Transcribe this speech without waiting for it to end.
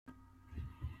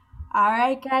All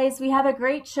right, guys, we have a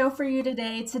great show for you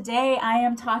today. Today, I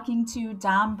am talking to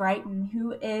Dom Brighton,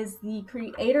 who is the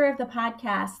creator of the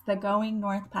podcast, the Going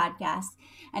North podcast.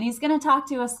 And he's going to talk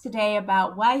to us today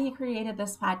about why he created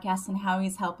this podcast and how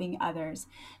he's helping others.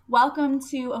 Welcome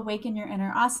to Awaken Your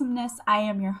Inner Awesomeness. I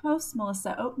am your host,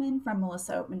 Melissa Oatman from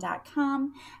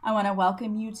melissaoatman.com. I want to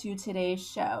welcome you to today's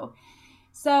show.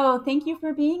 So, thank you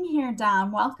for being here,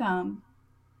 Dom. Welcome.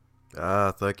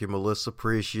 Thank you, Melissa.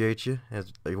 Appreciate you.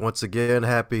 And once again,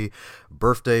 happy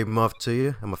birthday month to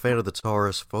you. I'm a fan of the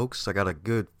Taurus folks. I got a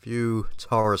good few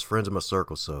Taurus friends in my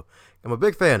circle, so I'm a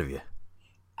big fan of you.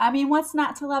 I mean, what's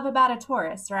not to love about a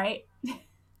Taurus, right?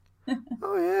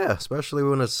 Oh yeah, especially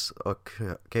when it's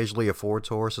occasionally a Ford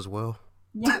Taurus as well.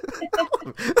 Yeah.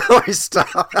 Oh, stop.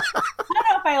 I don't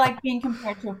know if I like being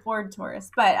compared to a Ford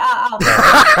Taurus, but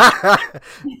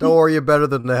Don't worry, you're better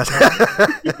than that.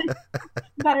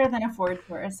 better than a Ford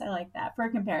Taurus. I like that for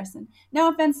a comparison. No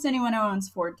offense to anyone who owns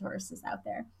Ford Tauruses out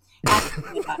there.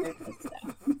 Actually,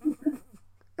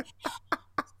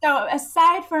 so,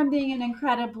 aside from being an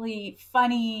incredibly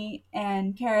funny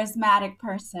and charismatic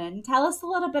person, tell us a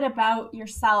little bit about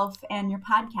yourself and your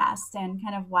podcast and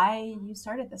kind of why you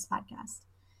started this podcast.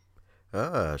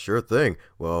 Sure thing.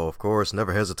 Well, of course,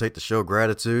 never hesitate to show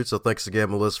gratitude. So thanks again,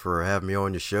 Melissa, for having me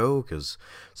on your show, because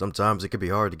sometimes it can be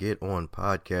hard to get on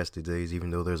podcasts these days,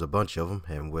 even though there's a bunch of them.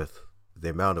 And with the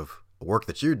amount of work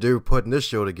that you do putting this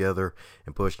show together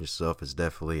and pushing yourself is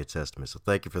definitely a testament. So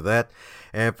thank you for that.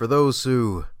 And for those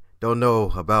who don't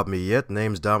know about me yet,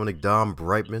 name's Dominic Dom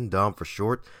Brightman, Dom for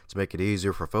short, to make it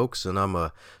easier for folks. And I'm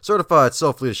a certified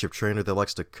self-leadership trainer that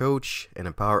likes to coach and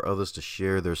empower others to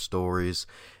share their stories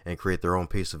and create their own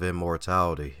piece of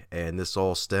immortality. And this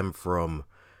all stemmed from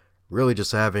really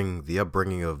just having the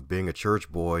upbringing of being a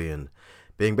church boy and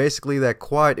being basically that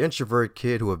quiet introvert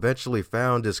kid who eventually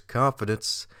found his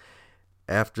confidence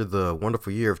after the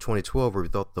wonderful year of 2012 where we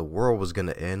thought the world was going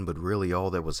to end, but really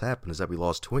all that was happening is that we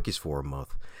lost Twinkies for a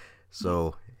month.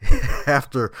 So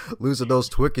after losing those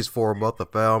Twinkies for a month, I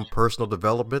found personal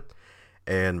development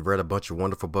and read a bunch of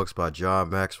wonderful books by John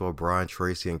Maxwell, Brian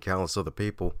Tracy, and countless other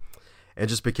people, and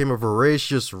just became a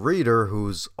voracious reader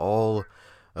who's all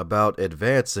about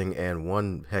advancing. And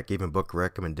one heck even book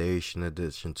recommendation in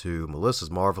addition to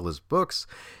Melissa's marvelous books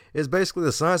is basically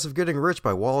The Science of Getting Rich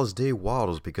by Wallace D.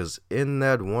 Wattles, because in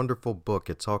that wonderful book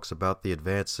it talks about the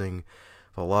advancing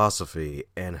philosophy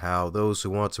and how those who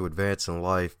want to advance in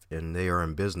life and they are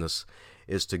in business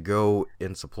is to go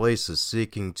into places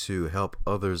seeking to help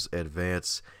others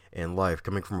advance in life,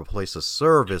 coming from a place of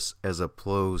service as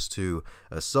opposed to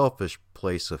a selfish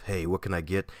place of, hey, what can I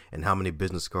get and how many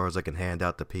business cards I can hand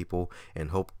out to people and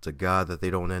hope to God that they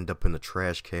don't end up in the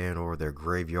trash can or their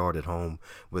graveyard at home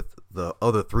with the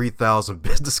other 3,000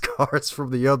 business cards from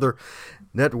the other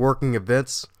networking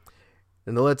events.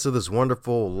 And it led to this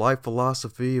wonderful life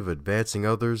philosophy of advancing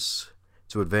others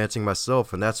to advancing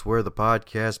myself. And that's where the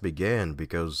podcast began,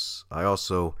 because I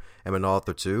also am an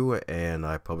author too, and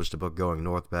I published a book, Going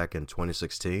North, back in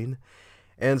 2016.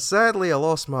 And sadly, I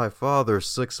lost my father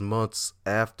 6 months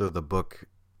after the book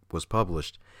was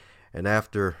published. And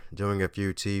after doing a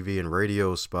few TV and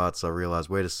radio spots, I realized,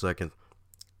 wait a second,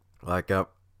 I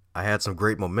had some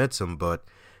great momentum, but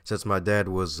since my dad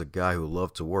was a guy who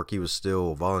loved to work, he was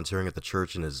still volunteering at the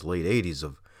church in his late 80s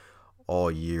of all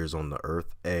years on the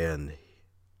earth. And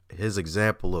his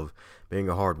example of being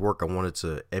a hard worker, I wanted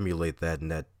to emulate that, and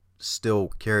that still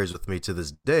carries with me to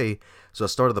this day. So I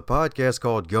started the podcast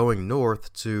called Going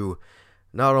North to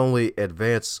not only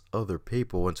advance other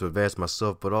people and to advance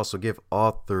myself, but also give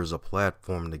authors a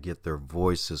platform to get their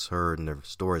voices heard and their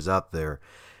stories out there.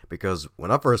 Because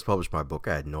when I first published my book,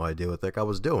 I had no idea what the heck I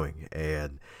was doing.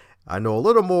 And I know a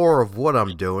little more of what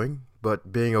I'm doing,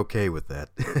 but being okay with that.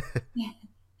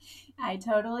 I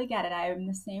totally get it. I'm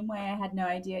the same way. I had no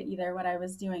idea either what I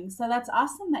was doing. So that's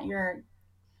awesome that you're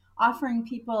offering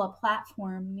people a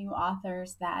platform, new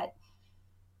authors, that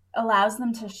allows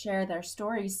them to share their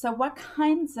stories. So what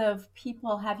kinds of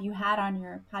people have you had on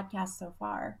your podcast so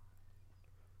far?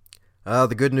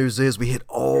 The good news is we hit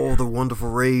all the wonderful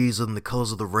rays and the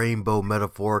colors of the rainbow,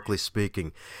 metaphorically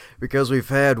speaking, because we've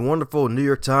had wonderful New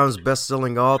York Times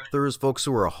best-selling authors, folks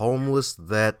who are homeless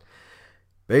that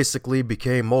basically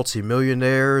became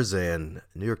multimillionaires, and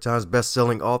New York Times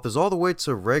best-selling authors, all the way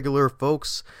to regular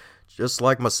folks just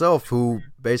like myself who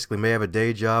basically may have a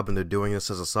day job and they're doing this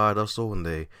as a side hustle and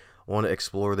they want to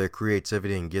explore their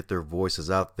creativity and get their voices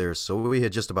out there. So we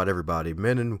hit just about everybody,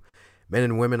 men and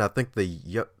women. I think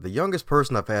the youngest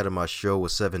person I've had on my show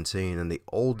was 17, and the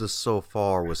oldest so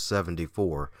far was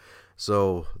 74.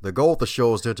 So the goal of the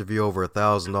show is to interview over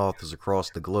 1,000 authors across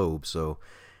the globe. So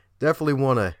definitely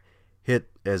want to hit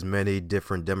as many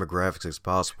different demographics as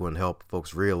possible and help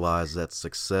folks realize that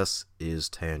success is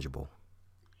tangible.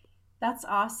 That's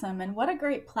awesome. And what a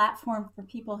great platform for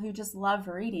people who just love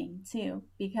reading, too,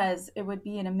 because it would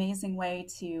be an amazing way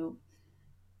to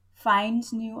find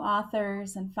new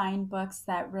authors and find books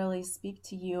that really speak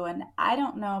to you. And I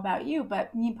don't know about you,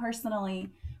 but me personally,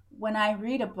 when I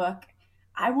read a book,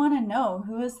 I want to know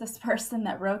who is this person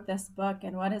that wrote this book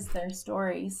and what is their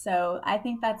story. So I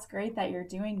think that's great that you're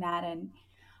doing that. And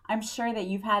I'm sure that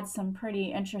you've had some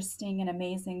pretty interesting and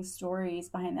amazing stories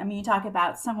behind them. I mean, you talk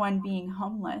about someone being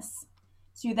homeless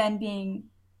to then being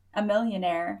a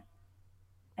millionaire.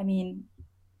 I mean,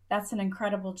 that's an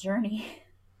incredible journey.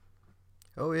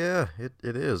 Oh yeah, it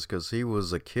is because he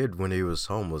was a kid when he was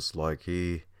homeless. Like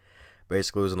he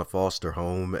basically was in a foster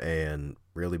home and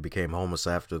really became homeless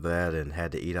after that and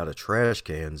had to eat out of trash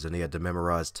cans and he had to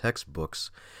memorize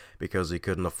textbooks because he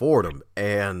couldn't afford them.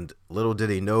 And little did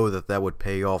he know that that would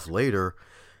pay off later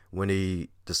when he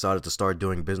decided to start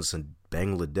doing business in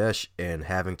Bangladesh and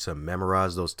having to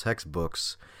memorize those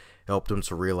textbooks helped him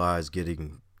to realize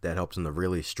getting that helps him to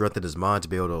really strengthen his mind to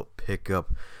be able to pick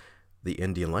up the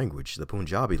Indian language, the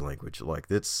Punjabi language. Like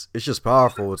it's just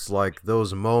powerful. It's like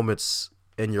those moments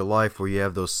in your life where you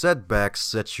have those setbacks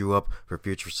set you up for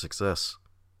future success.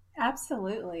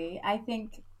 Absolutely. I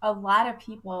think a lot of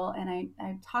people, and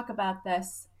I talk about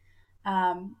this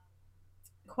um,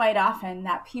 quite often,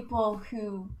 that people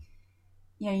who,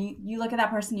 you look at that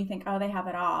person, you think, oh, they have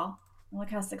it all. Look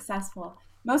how successful.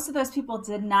 Most of those people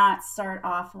did not start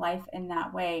off life in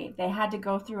that way. They had to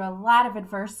go through a lot of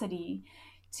adversity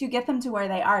to get them to where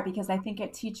they are because I think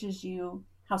it teaches you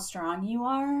how strong you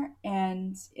are.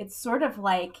 And it's sort of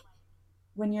like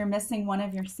when you're missing one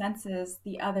of your senses,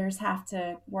 the others have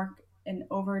to work in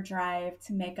overdrive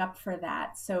to make up for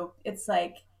that. So it's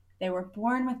like they were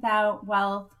born without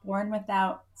wealth, born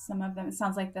without some of them. It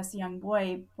sounds like this young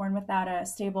boy, born without a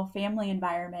stable family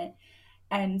environment.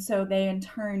 And so they in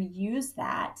turn use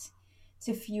that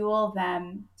to fuel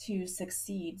them to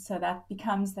succeed. So that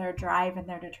becomes their drive and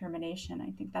their determination.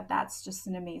 I think that that's just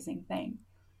an amazing thing.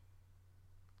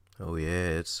 Oh yeah,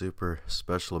 it's super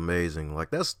special, amazing. Like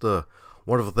that's the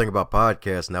wonderful thing about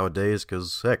podcasts nowadays.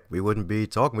 Because heck, we wouldn't be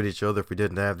talking with each other if we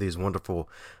didn't have these wonderful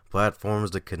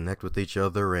platforms to connect with each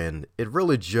other, and it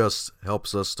really just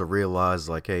helps us to realize,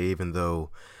 like, hey, even though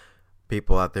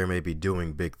people out there may be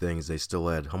doing big things, they still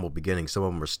had humble beginnings. Some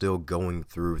of them are still going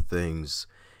through things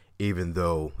even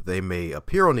though they may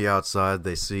appear on the outside,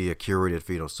 they see a curated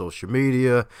feed on social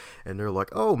media and they're like,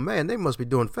 oh man, they must be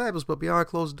doing fabulous, but behind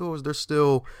closed doors, they're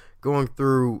still going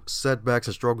through setbacks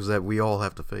and struggles that we all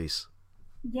have to face.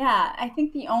 Yeah, I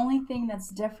think the only thing that's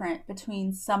different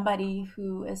between somebody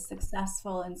who is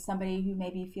successful and somebody who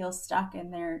maybe feels stuck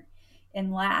in their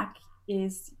in lack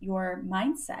is your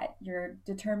mindset, your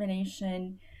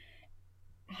determination,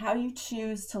 how you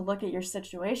choose to look at your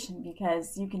situation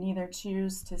because you can either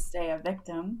choose to stay a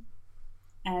victim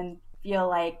and feel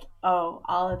like, oh,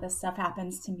 all of this stuff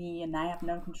happens to me and I have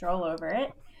no control over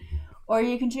it, or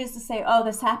you can choose to say, oh,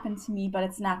 this happened to me, but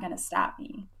it's not going to stop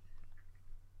me.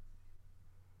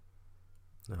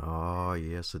 Oh,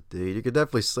 yes, indeed. You could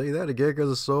definitely say that again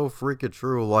because it's so freaking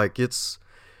true. Like, it's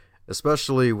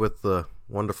especially with the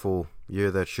wonderful year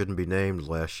that shouldn't be named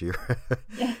last year,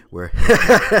 Yeah. where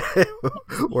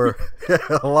where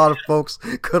a lot of folks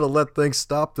could have let things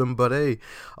stop them, but hey,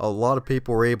 a lot of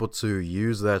people were able to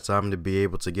use that time to be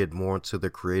able to get more into the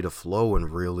creative flow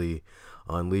and really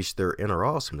unleash their inner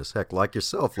awesomeness. Heck, like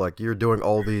yourself, like you're doing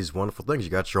all these wonderful things. You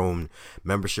got your own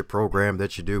membership program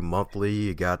that you do monthly.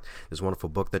 You got this wonderful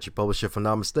book that you published, if I'm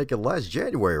not mistaken, last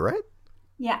January, right?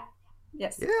 Yeah.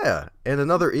 Yes. Yeah, and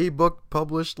another ebook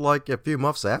published like a few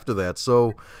months after that.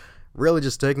 So, really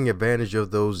just taking advantage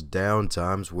of those down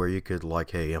times where you could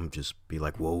like, hey, I'm just be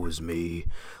like, woe is me.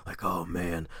 Like, oh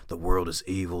man, the world is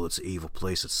evil. It's an evil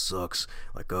place. It sucks.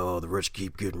 Like, oh, the rich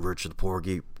keep getting richer, the poor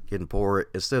keep getting poorer.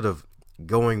 Instead of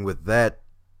going with that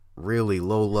really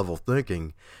low level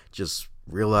thinking, just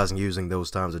realizing using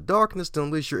those times of darkness to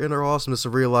unleash your inner awesomeness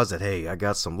and realize that, hey, I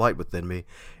got some light within me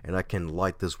and I can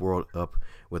light this world up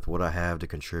with what I have to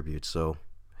contribute. So,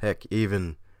 heck,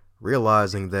 even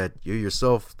realizing that you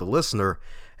yourself, the listener,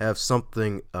 have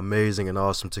something amazing and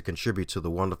awesome to contribute to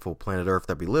the wonderful planet Earth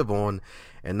that we live on,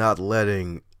 and not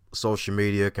letting social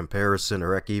media, comparison,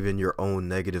 or heck, even your own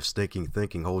negative stinking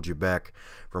thinking hold you back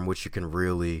from what you can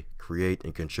really create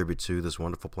and contribute to this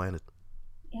wonderful planet.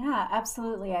 Yeah,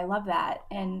 absolutely. I love that.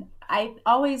 And I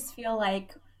always feel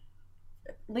like,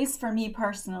 at least for me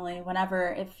personally, whenever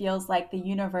it feels like the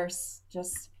universe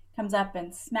just comes up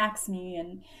and smacks me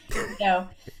and, you know,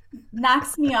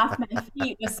 knocks me off my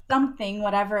feet with something,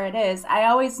 whatever it is, I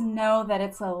always know that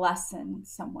it's a lesson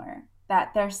somewhere,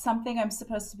 that there's something I'm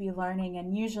supposed to be learning.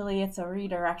 And usually it's a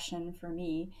redirection for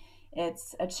me.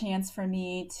 It's a chance for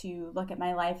me to look at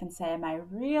my life and say, am I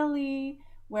really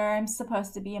where I'm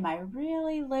supposed to be? Am I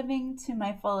really living to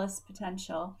my fullest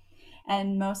potential?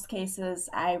 And in most cases,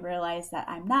 I realize that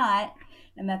I'm not,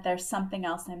 and that there's something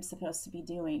else I'm supposed to be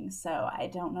doing. So I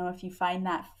don't know if you find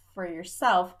that for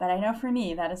yourself, but I know for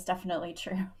me that is definitely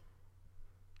true.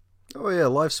 Oh yeah,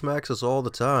 life smacks us all the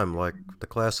time. Like the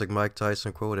classic Mike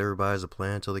Tyson quote, everybody has a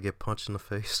plan until they get punched in the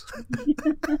face.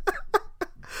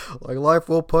 Like life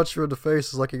will punch you in the face.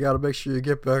 It's like you gotta make sure you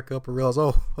get back up and realize,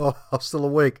 oh, I'm still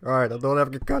awake. All right, I don't have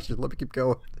a concussion. Let me keep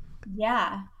going.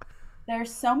 Yeah,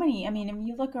 there's so many. I mean, if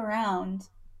you look around,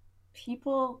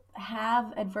 people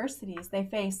have adversities they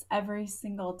face every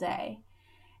single day.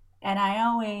 And I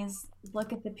always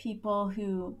look at the people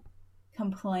who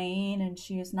complain and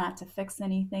choose not to fix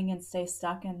anything and stay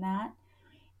stuck in that,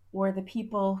 or the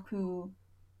people who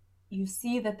you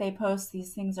see that they post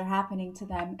these things are happening to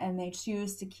them and they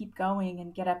choose to keep going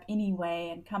and get up anyway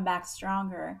and come back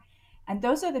stronger. And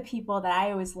those are the people that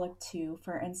I always look to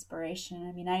for inspiration.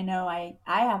 I mean, I know I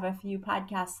have a few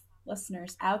podcast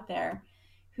listeners out there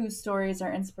whose stories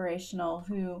are inspirational,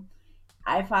 who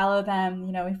I follow them,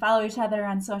 you know, we follow each other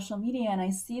on social media, and I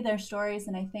see their stories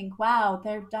and I think, wow,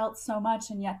 they're dealt so much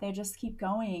and yet they just keep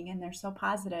going and they're so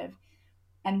positive.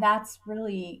 And that's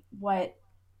really what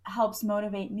helps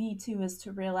motivate me too, is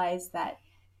to realize that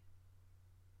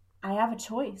I have a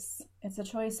choice. It's a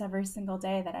choice every single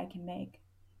day that I can make.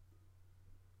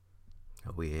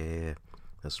 Oh yeah,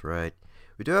 that's right.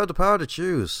 We do have the power to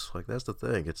choose. Like that's the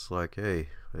thing. It's like, hey,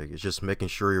 like, it's just making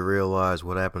sure you realize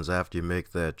what happens after you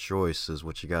make that choice is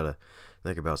what you gotta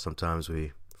think about. Sometimes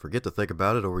we forget to think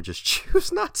about it, or we just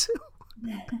choose not to.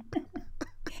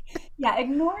 Yeah,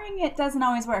 ignoring it doesn't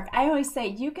always work. I always say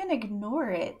you can ignore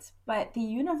it, but the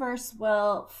universe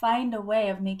will find a way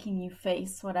of making you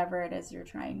face whatever it is you're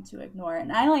trying to ignore.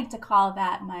 And I like to call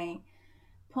that my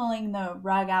pulling the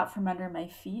rug out from under my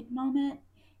feet moment.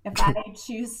 If I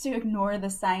choose to ignore the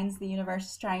signs the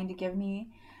universe is trying to give me,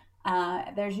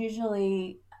 there's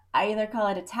usually, I either call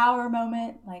it a tower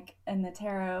moment, like in the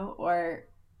tarot, or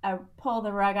a pull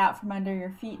the rug out from under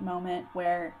your feet moment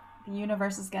where the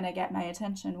universe is going to get my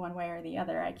attention one way or the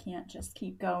other. I can't just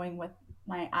keep going with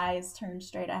my eyes turned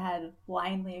straight ahead,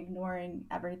 blindly ignoring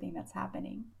everything that's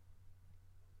happening.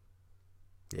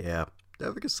 Yeah,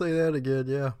 never can say that again.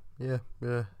 Yeah,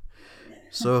 yeah.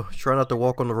 So try not to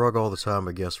walk on the rug all the time,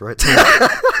 I guess, right? Try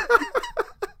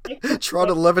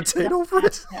to levitate over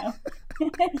it. No.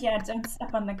 Yeah, don't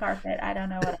step on the carpet. I don't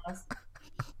know what else.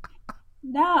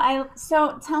 No, I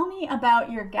so tell me about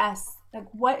your guests. Like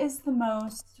what is the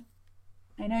most,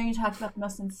 I know you talked about the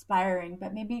most inspiring,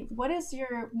 but maybe what is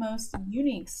your most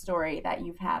unique story that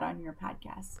you've had on your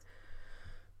podcast?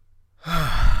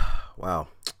 Wow.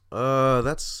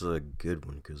 That's a good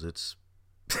one because it's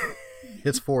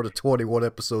it's 4 to 21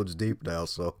 episodes deep now,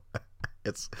 so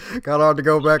it's kind of hard to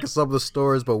go back to some of the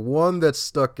stories. But one that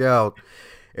stuck out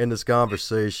in this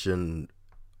conversation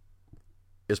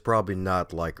is probably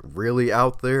not like really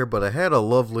out there, but I had a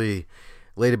lovely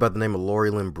lady by the name of Lori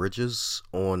Lynn Bridges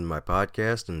on my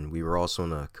podcast, and we were also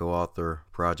in a co-author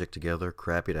project together,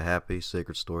 Crappy to Happy,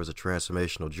 Sacred Stories of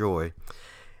Transformational Joy.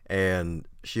 And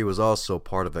she was also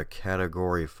part of a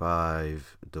Category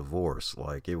 5 divorce.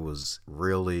 Like, it was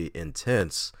really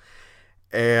intense.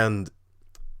 And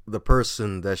the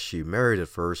person that she married at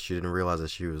first, she didn't realize that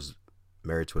she was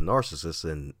married to a narcissist.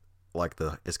 And, like,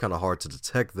 it's kind of hard to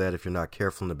detect that if you're not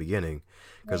careful in the beginning.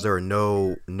 Because there are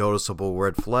no noticeable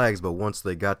red flags. But once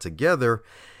they got together,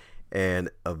 and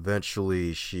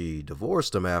eventually she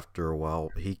divorced him after a while,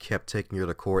 he kept taking her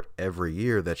to court every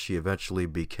year, that she eventually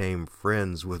became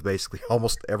friends with basically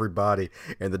almost everybody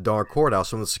in the darn courthouse,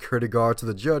 from the security guard to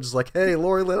the judge. It's like, hey,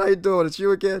 Lori Lynn, how you doing? It's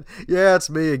you again? Yeah, it's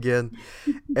me again.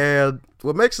 And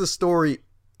what makes this story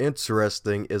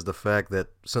interesting is the fact that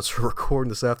since we're recording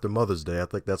this after Mother's Day, I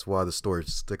think that's why the story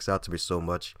sticks out to me so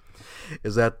much,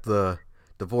 is that the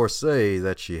divorcee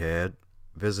that she had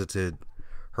visited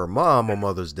her mom on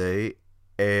Mother's Day,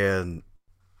 and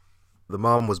the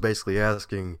mom was basically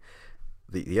asking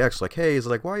the ex, like, hey, is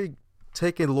like, why are you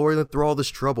taking Lori Lynn through all this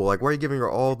trouble? Like, why are you giving her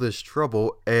all this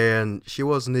trouble? And she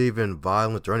wasn't even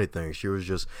violent or anything. She was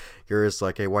just curious,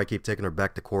 like, hey, why keep taking her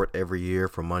back to court every year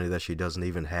for money that she doesn't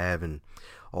even have and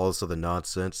all this other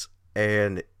nonsense?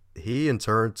 And he, in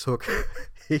turn,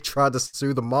 he tried to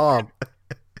sue the mom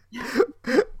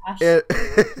and,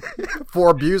 for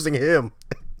abusing him.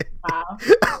 Wow.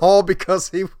 All because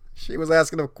She was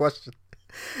asking him a question.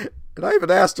 And I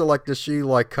even asked her, like, does she,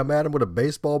 like, come at him with a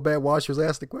baseball bat while she was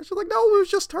asking the question? Like, no, it was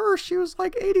just her. She was,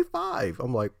 like, 85.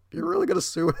 I'm like, you're really going to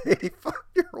sue an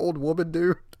 85-year-old woman,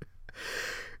 dude?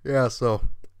 Yeah, so,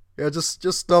 yeah, just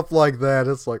stuff like that.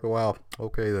 It's like, wow,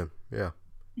 okay then. Yeah.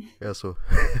 Yeah, so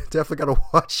definitely got to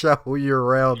watch out who you're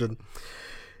around and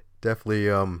definitely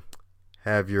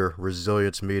have your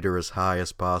resilience meter as high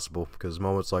as possible, because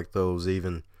moments like those,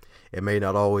 even it may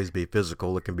not always be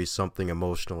physical, it can be something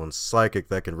emotional and psychic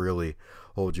that can really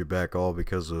hold you back, all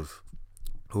because of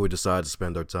who we decide to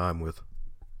spend our time with.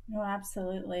 No,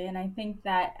 absolutely. And I think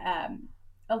that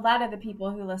a lot of the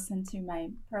people who listen to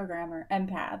my program are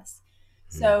empaths.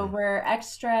 So Hmm. we're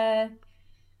extra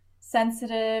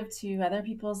sensitive to other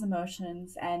people's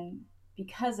emotions. And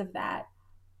because of that,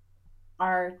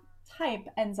 our type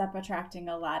ends up attracting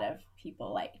a lot of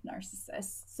people like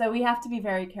narcissists. So we have to be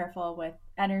very careful with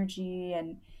energy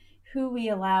and who we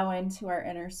allow into our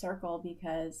inner circle,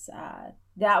 because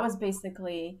that was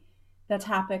basically the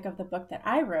topic of the book that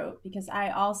I wrote. Because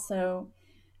I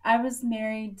was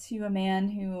married to a man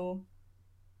who,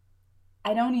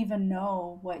 I don't even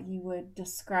know what you would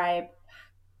describe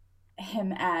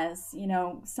him as.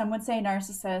 Some would say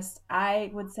narcissist.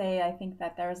 I would say I think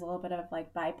that there's a little bit of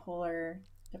like bipolar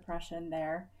depression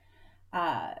there.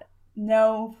 uh,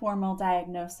 no formal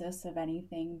diagnosis of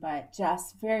anything, but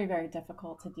just very, very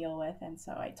difficult to deal with. And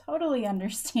so I totally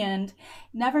understand.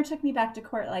 Never took me back to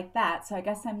court like that. So I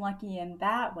guess I'm lucky in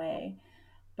that way.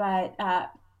 But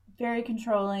very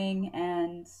controlling.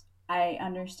 And I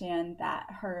understand that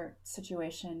her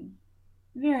situation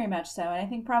very much so. And I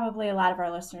think probably a lot of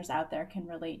our listeners out there can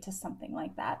relate to something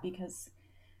like that, because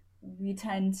we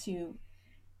tend to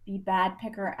be bad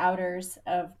picker outers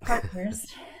of partners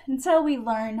until we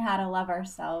learn how to love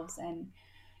ourselves and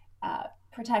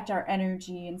protect our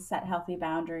energy and set healthy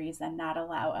boundaries and not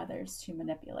allow others to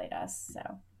manipulate us.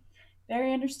 So,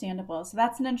 very understandable. So,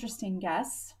 that's an interesting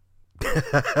guess.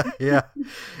 Yeah,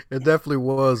 it definitely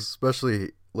was,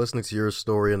 especially listening to your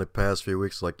story in the past few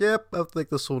weeks. Like, yep, I think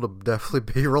this will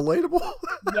definitely be relatable.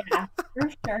 Yeah, for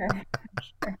sure.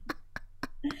 For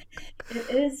sure. It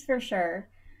is for sure.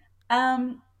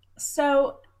 Um,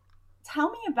 so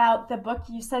tell me about the book.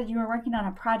 You said you were working on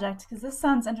a project, because this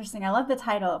sounds interesting. I love the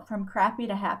title, From Crappy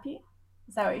to Happy.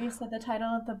 Is that what you said the title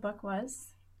of the book was?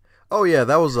 Oh yeah,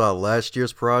 that was last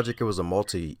year's project. It was a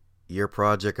multi-year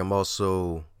project. I'm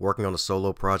also working on a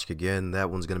solo project again. That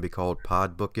one's going to be called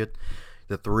Pod Book It: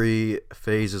 The Three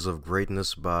Phases of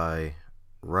Greatness by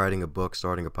writing a book,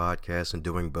 starting a podcast, and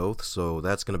doing both. So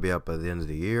that's going to be out by the end of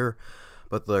the year.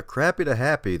 But the Crappy to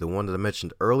Happy, the one that I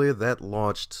mentioned earlier, that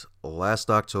launched last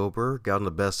October, got on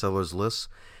the bestsellers list.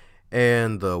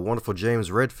 And the wonderful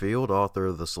James Redfield, author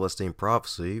of The Celestine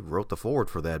Prophecy, wrote the foreword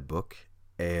for that book.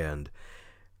 And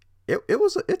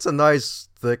it's a nice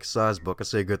thick sized book. I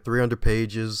say a good 300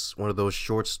 pages. One of those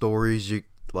short stories you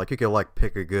can like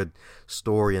pick a good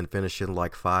story and finish in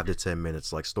like 5 to 10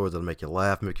 minutes. Like stories that'll make you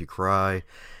laugh, make you cry,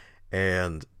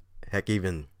 and heck,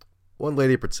 even one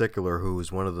lady in particular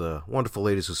who's one of the wonderful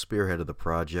ladies who spearheaded the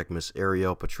project, Miss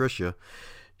Ariel Patricia.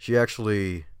 She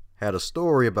actually had a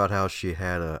story about how she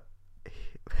had a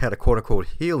quote unquote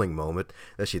healing moment,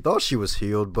 that she thought she was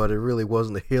healed, but it really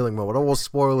wasn't a healing moment. I won't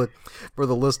spoil it for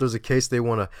the listeners in case they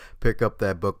want to pick up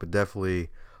that book, but definitely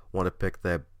want to pick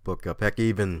that book up. Heck,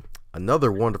 even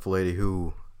another wonderful lady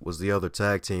who was the other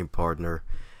tag team partner,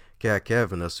 Kat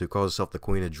Kevinus, who calls herself the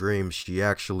Queen of Dreams,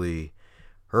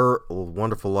 her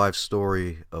wonderful life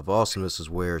story of awesomeness is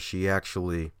where she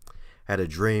actually had a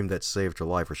dream that saved her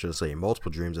life, or should I say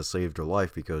multiple dreams that saved her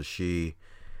life, because she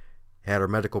had her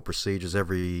medical procedures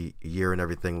every year and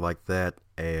everything like that.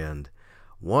 And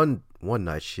one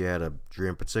night she had a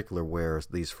dream in particular where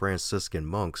these Franciscan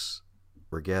monks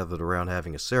were gathered around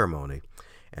having a ceremony,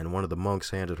 and one of the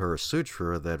monks handed her a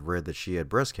sutra that read that she had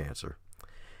breast cancer.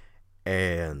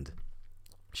 And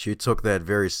she took that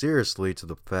very seriously, to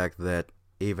the fact that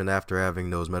even after having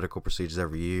those medical procedures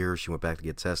every year, she went back to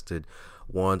get tested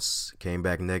once, came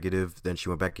back negative, then she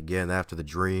went back again after the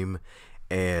dream,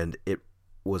 and it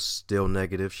was still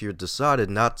negative. She had decided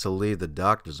not to leave the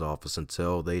doctor's office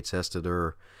until they tested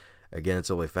her again,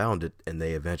 until they found it, and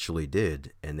they eventually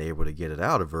did, and they were able to get it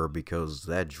out of her because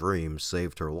that dream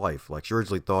saved her life. Like, she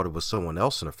originally thought it was someone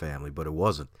else in her family, but it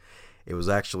wasn't. It was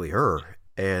actually her.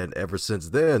 And ever since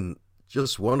then,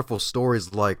 just wonderful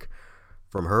stories like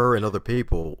from her and other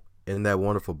people in that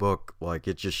wonderful book. Like,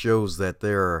 it just shows that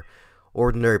there are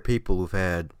ordinary people who've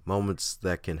had moments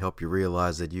that can help you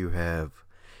realize that you have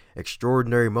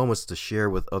extraordinary moments to share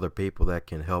with other people that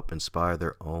can help inspire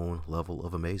their own level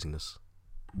of amazingness.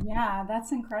 Yeah,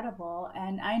 that's incredible.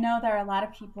 And I know there are a lot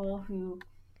of people who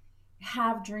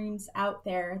have dreams out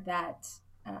there that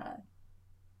uh,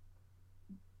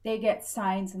 they get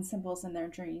signs and symbols in their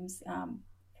dreams.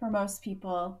 For most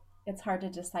people, it's hard to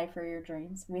decipher your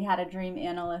dreams. We had a dream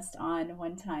analyst on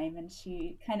one time, and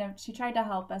she tried to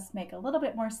help us make a little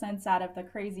bit more sense out of the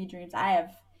crazy dreams. I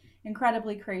have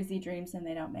incredibly crazy dreams, and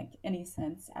they don't make any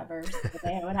sense ever. So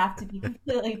they would have to be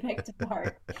completely picked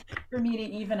apart for me to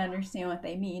even understand what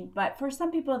they mean. But for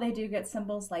some people, they do get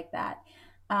symbols like that.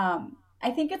 I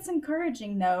think it's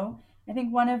encouraging, though. I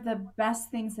think one of the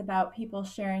best things about people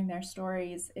sharing their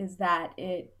stories is that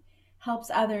it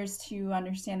helps others to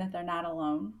understand that they're not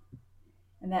alone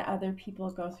and that other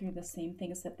people go through the same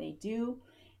things that they do.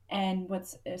 And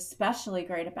what's especially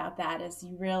great about that is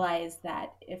you realize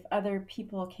that if other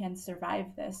people can survive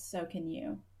this, so can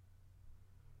you.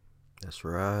 That's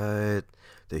right.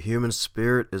 The human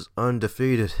spirit is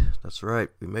undefeated. That's right.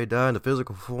 We may die in the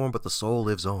physical form, but the soul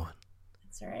lives on.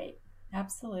 That's right.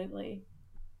 Absolutely.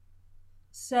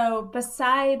 So,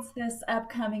 besides this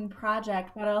upcoming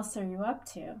project, what else are you up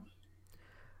to?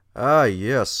 Ah,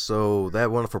 yes. So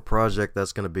that wonderful project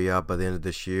that's going to be out by the end of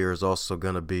this year is also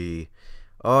going to be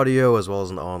audio as well as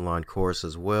an online course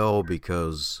as well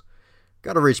because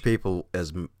got to reach people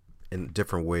in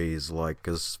different ways. Like,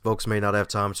 because folks may not have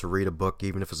time to read a book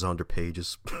even if it's 100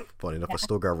 pages. Funny enough, I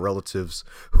still got relatives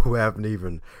who haven't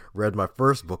even read my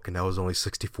first book, and that was only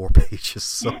 64 pages.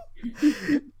 So,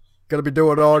 gonna be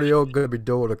doing audio, gonna be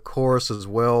doing a course as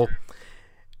well.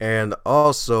 And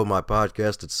also, my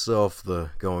podcast itself,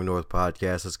 the Going North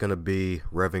podcast, is going to be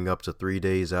revving up to 3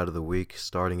 days out of the week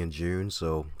starting in June.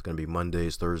 So it's going to be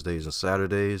Mondays, Thursdays, and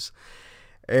Saturdays.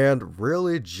 And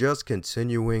really just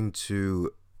continuing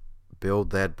to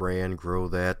build that brand, grow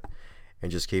that,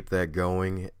 and just keep that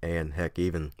going. And heck,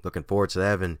 even looking forward to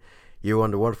having you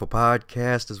on the wonderful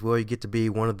podcast as well. You get to be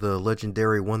one of the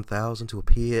legendary 1,000 to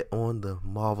appear on the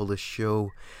marvelous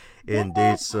show. Yeah,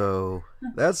 Indeed, so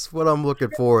that's what I'm looking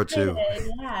forward to.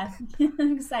 excited. Yeah,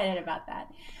 I'm excited about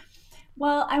that.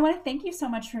 Well, I want to thank you so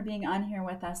much for being on here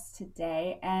with us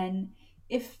today. And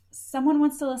if someone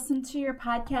wants to listen to your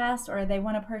podcast or they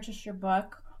want to purchase your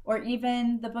book or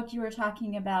even the book you were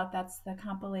talking about, that's the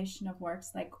compilation of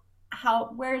works, like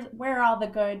where are all the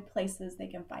good places they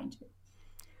can find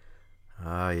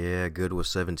Ah, yeah, good with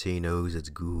 17 O's, it's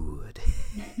good.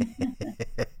 you?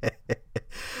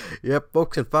 Yep,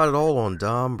 folks can find it all on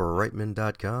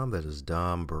dombrightman.com. That is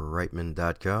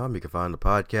dombrightman.com. You can find the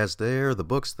podcast there, the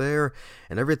books there,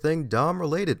 and everything Dom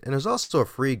related. And there's also a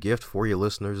free gift for you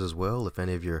listeners as well. If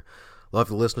any of your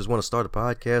lovely listeners want to start a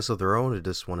podcast of their own or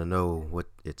just want to know what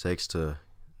it takes to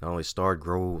not only start,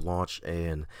 grow, launch,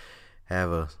 and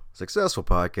have a successful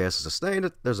podcast and sustain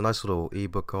it, there's a nice little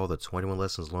ebook called The 21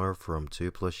 Lessons Learned from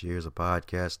 2+ Years of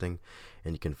Podcasting.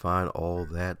 And you can find all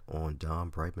that on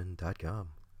dombrightman.com.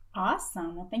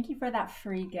 Awesome. Well, thank you for that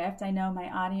free gift. I know my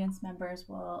audience members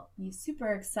will be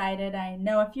super excited. I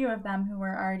know a few of them who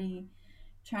are already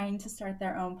trying to start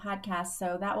their own podcast.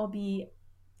 So that will be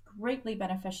greatly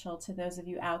beneficial to those of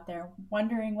you out there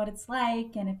wondering what it's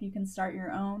like. And if you can start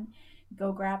your own,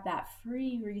 go grab that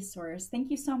free resource. Thank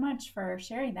you so much for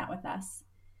sharing that with us.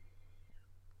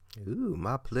 Ooh,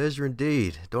 my pleasure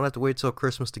indeed. Don't have to wait till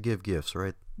Christmas to give gifts,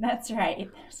 right? That's right.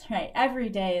 That's right. Every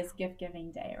day is gift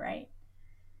giving day, right?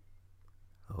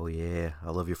 Oh, yeah.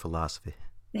 I love your philosophy.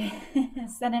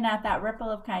 Sending out that ripple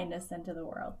of kindness into the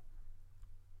world.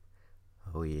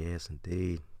 Oh, yes,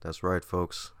 indeed. That's right,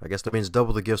 folks. I guess that means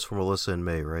double the gifts for Melissa and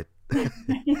May, right?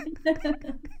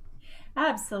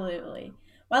 Absolutely.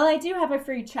 Well, I do have a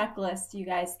free checklist you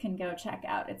guys can go check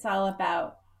out. It's all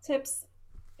about tips,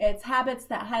 it's habits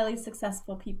that highly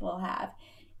successful people have.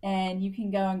 And you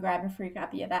can go and grab a free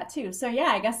copy of that too. So,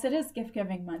 yeah, I guess it is gift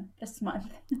giving month this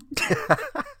month.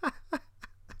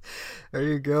 There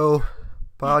you go.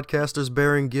 Podcasters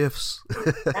bearing gifts.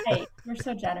 Right. You're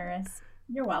so generous.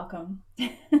 You're welcome.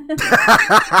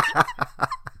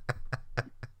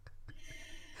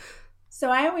 So,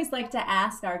 I always like to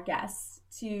ask our guests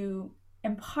to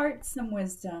impart some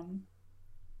wisdom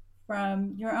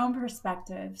from your own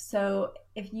perspective. So,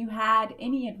 if you had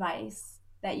any advice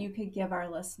that you could give our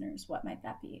listeners, what might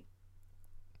that be?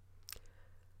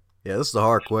 Yeah, this is a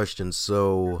hard question.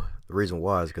 So the reason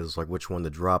why is because it's like which one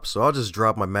to drop. So I'll just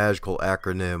drop my magical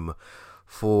acronym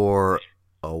for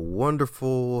a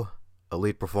wonderful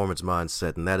elite performance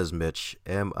mindset, and that is Mitch,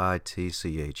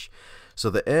 Mitch.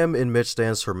 So the M in Mitch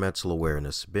stands for mental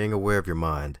awareness, being aware of your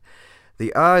mind.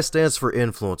 The I stands for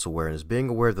influence awareness, being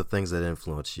aware of the things that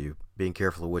influence you, being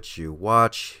careful of what you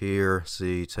watch, hear,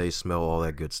 see, taste, smell, all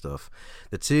that good stuff.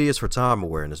 The T is for time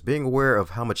awareness, being aware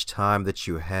of how much time that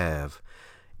you have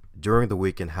during the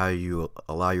week and how you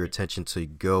allow your attention to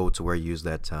go to where you use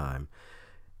that time.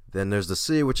 Then there's the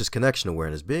C, which is connection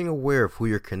awareness, being aware of who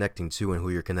you're connecting to and who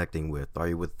you're connecting with. Are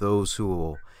you with those who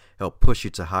will help push you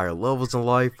to higher levels in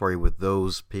life? Or are you with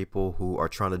those people who are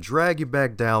trying to drag you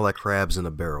back down like crabs in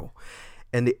a barrel?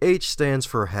 And the H stands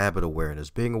for habit awareness,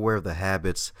 being aware of the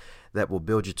habits that will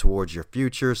build you towards your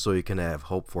future so you can have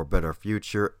hope for a better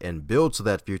future and build to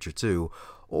that future too.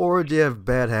 Or do you have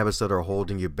bad habits that are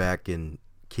holding you back and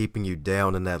keeping you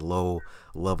down in that low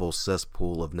level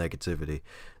cesspool of negativity?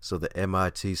 So the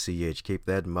MITCH, keep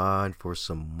that in mind for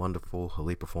some wonderful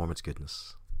elite performance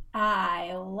goodness.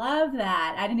 I love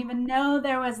that. I didn't even know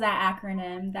there was that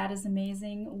acronym. That is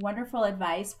amazing. Wonderful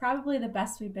advice. Probably the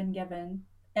best we've been given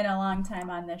in a long time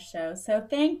on this show. So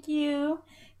thank you.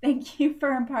 Thank you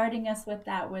for imparting us with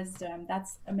that wisdom.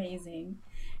 That's amazing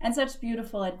and such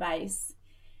beautiful advice.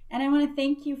 And I want to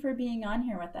thank you for being on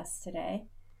here with us today.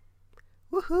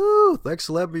 Woohoo! Thanks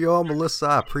for letting me on, Melissa.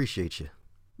 I appreciate you.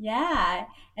 Yeah.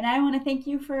 And I want to thank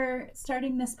you for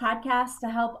starting this podcast to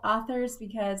help authors,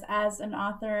 because as an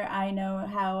author, I know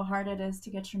how hard it is to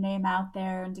get your name out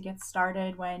there and to get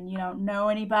started when you don't know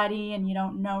anybody and you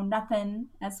don't know nothing,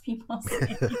 as people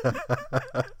say.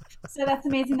 So that's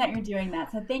amazing that you're doing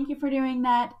that. So thank you for doing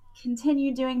that.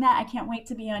 Continue doing that. I can't wait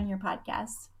to be on your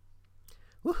podcast.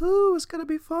 Woohoo! It's going to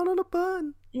be fun on a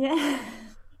bun. Yeah.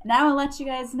 And I will let you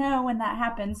guys know when that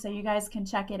happens so you guys can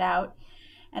check it out.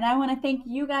 And I want to thank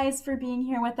you guys for being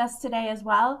here with us today as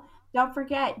well. Don't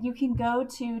forget, you can go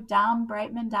to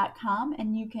dombrightman.com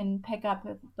and you can pick up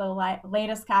the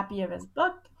latest copy of his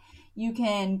book. You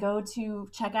can go to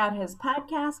check out his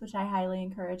podcast, which I highly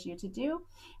encourage you to do.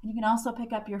 And you can also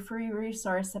pick up your free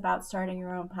resource about starting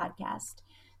your own podcast.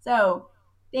 So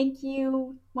thank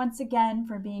you once again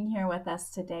for being here with us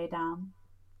today, Dom.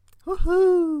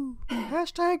 Woohoo!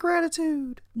 Hashtag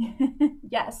gratitude.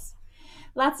 Yes.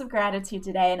 Lots of gratitude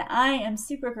today, and I am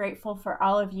super grateful for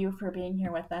all of you for being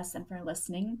here with us and for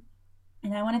listening.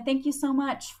 And I want to thank you so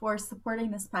much for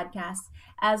supporting this podcast.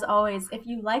 As always, if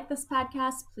you like this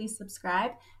podcast, please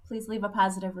subscribe. Please leave a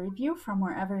positive review from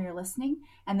wherever you're listening.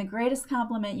 And the greatest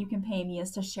compliment you can pay me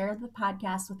is to share the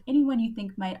podcast with anyone you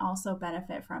think might also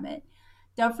benefit from it.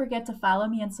 Don't forget to follow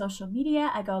me on social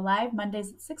media. I go live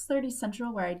Mondays at 6:30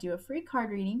 Central, where I do a free card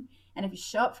reading. And if you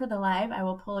show up for the live, I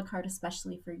will pull a card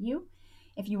especially for you.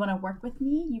 If you want to work with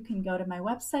me, you can go to my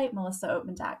website,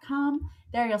 melissaoatman.com.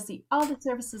 There you'll see all the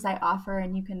services I offer,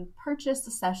 and you can purchase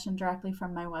a session directly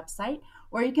from my website,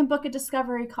 or you can book a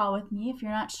discovery call with me if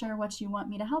you're not sure what you want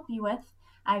me to help you with.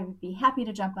 I would be happy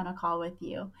to jump on a call with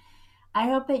you. I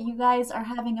hope that you guys are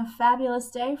having a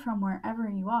fabulous day from wherever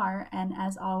you are, and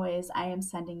as always, I am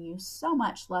sending you so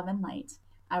much love and light.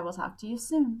 I will talk to you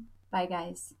soon. Bye,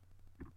 guys.